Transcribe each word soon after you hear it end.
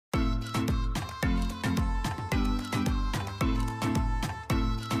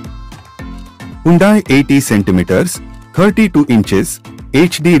Hyundai 80 cm, 32 inches,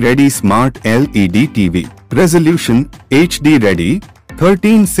 HD Ready Smart LED TV. Resolution HD Ready,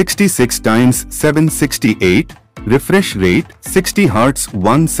 1366x768. Refresh rate 60 Hz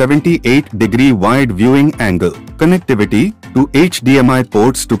 178-degree wide viewing angle. Connectivity: to HDMI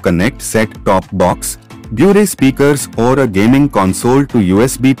ports to connect set-top box, Blu-ray speakers or a gaming console, to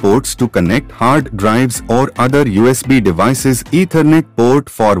USB ports to connect hard drives or other USB devices, Ethernet port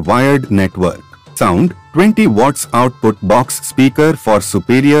for wired network. Sound: 20 watts output box speaker for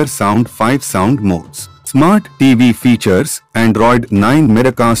superior sound, 5 sound modes. Smart TV features: Android 9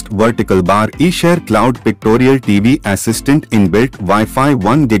 Miracast vertical bar, Acer Cloud Pictorial TV Assistant, inbuilt Wi-Fi,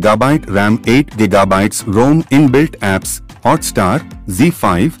 1GB RAM, 8GB ROM, inbuilt apps: Hotstar, Z5,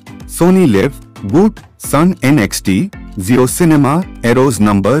 Sony Live, Boot, Sun NXT, Zio Cinema, Eros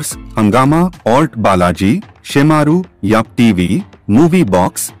Numbers, Hangama, Alt Balaji, Shemaru, Yup TV, Movie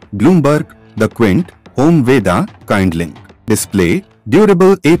Box, Bloomberg, The Quint, Home Veda, Kindlink. Display: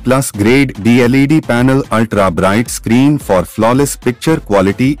 durable A+ grade DLED panel, ultra bright screen for flawless picture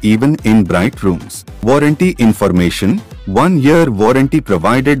quality even in bright rooms. Warranty information: 1-year warranty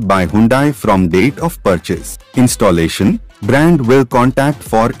provided by Hyundai from date of purchase. Installation: brand will contact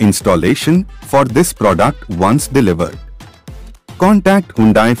for installation for this product once delivered. Contact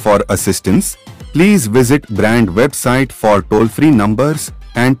Hyundai for assistance. Please visit brand website for toll-free numbers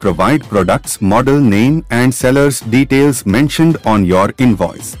and provide products model name and seller's details mentioned on your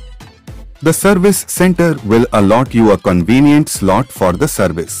invoice. The service center will allot you a convenient slot for the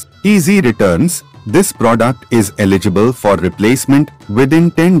service. Easy returns: this product is eligible for replacement within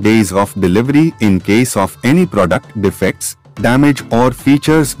 10 days of delivery in case of any product defects, damage or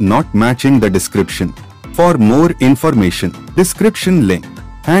features not matching the description. For more information, description link.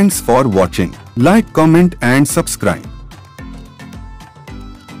 Thanks for watching. Like, comment and subscribe.